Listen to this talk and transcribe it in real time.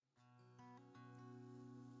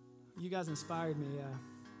You guys inspired me.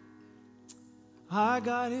 Our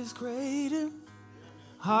God is greater.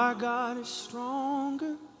 Our God is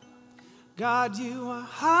stronger. God, you are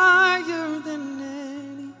higher than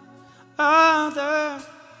any other.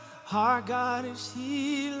 Our God is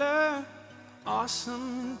healer.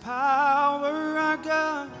 Awesome in power, our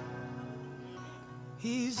God.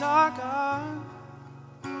 He's our God.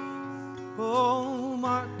 Oh,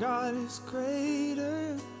 our God is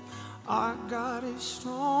greater. Our God is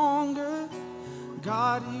stronger.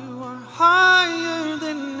 God, you are higher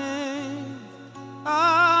than any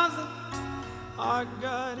other. Our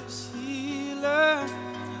God is healer.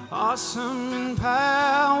 Awesome in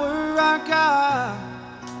power, our God.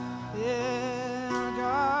 Yeah, our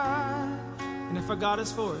God. And if our God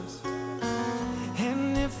is for us,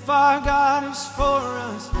 and if our God is for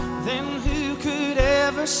us, then who could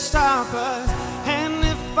ever stop us? And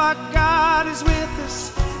if our God is with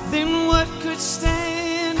us, then what could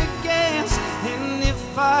stand against? And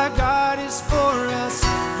if our God is for us,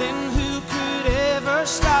 then who could ever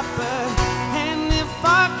stop us? And if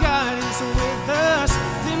our God is with us,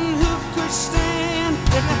 then who could stand?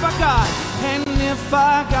 And if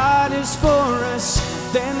our God is for us,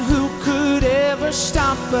 then who could ever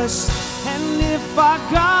stop us? And if our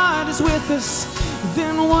God is with us,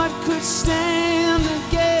 then what could stand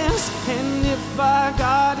against? And if our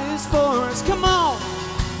God is for us, come on.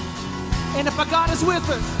 And if our God is with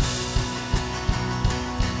us,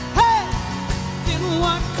 hey, then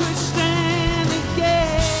what could stand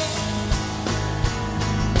against?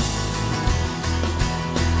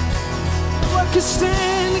 What could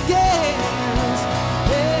stand against?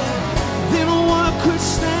 Yeah, then what could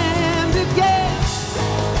stand against?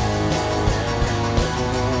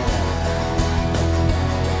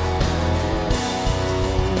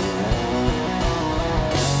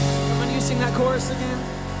 When you sing that chorus again.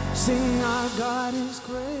 Sing, our God is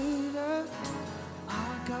greater,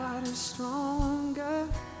 our God is stronger,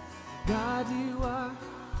 God, you are.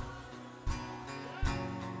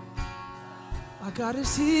 Our God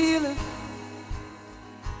is healer,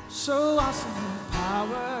 so awesome in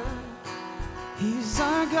power. He's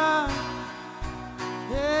our God,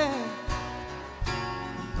 yeah.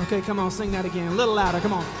 Okay, come on, sing that again, a little louder,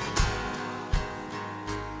 come on.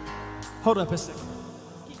 Hold up a second.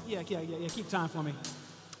 Yeah, keep time for me.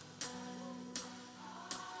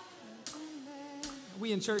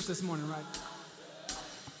 We in church this morning, right?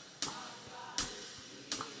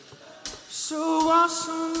 So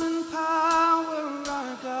awesome in power,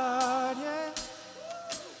 our God, yeah.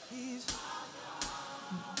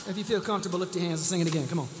 If you feel comfortable, lift your hands and sing it again.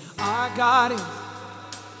 Come on. Our God is.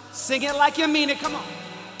 Sing it like you mean it. Come on.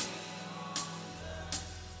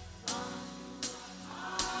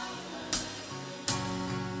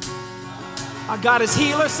 Our God is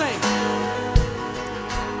healer. Sing.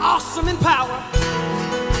 Awesome in power.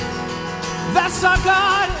 That's our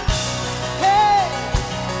God. Hey,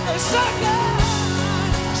 it's our God.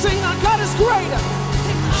 Sing, our God is greater.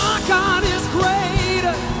 Our God is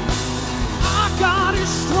greater. Our God is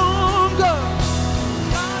stronger.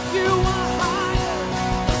 God, you are higher.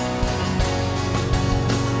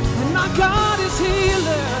 And our God is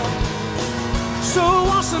healer. So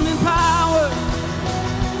awesome in power.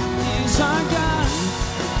 He's our God.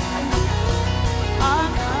 Our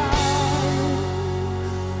God.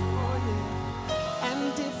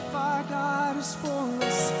 For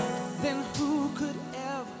us, then who could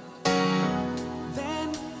ever? Then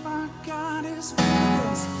if our God is with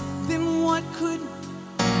us, then what could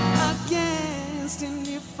against? And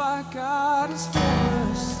if our God is for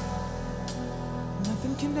us,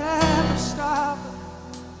 nothing can ever stop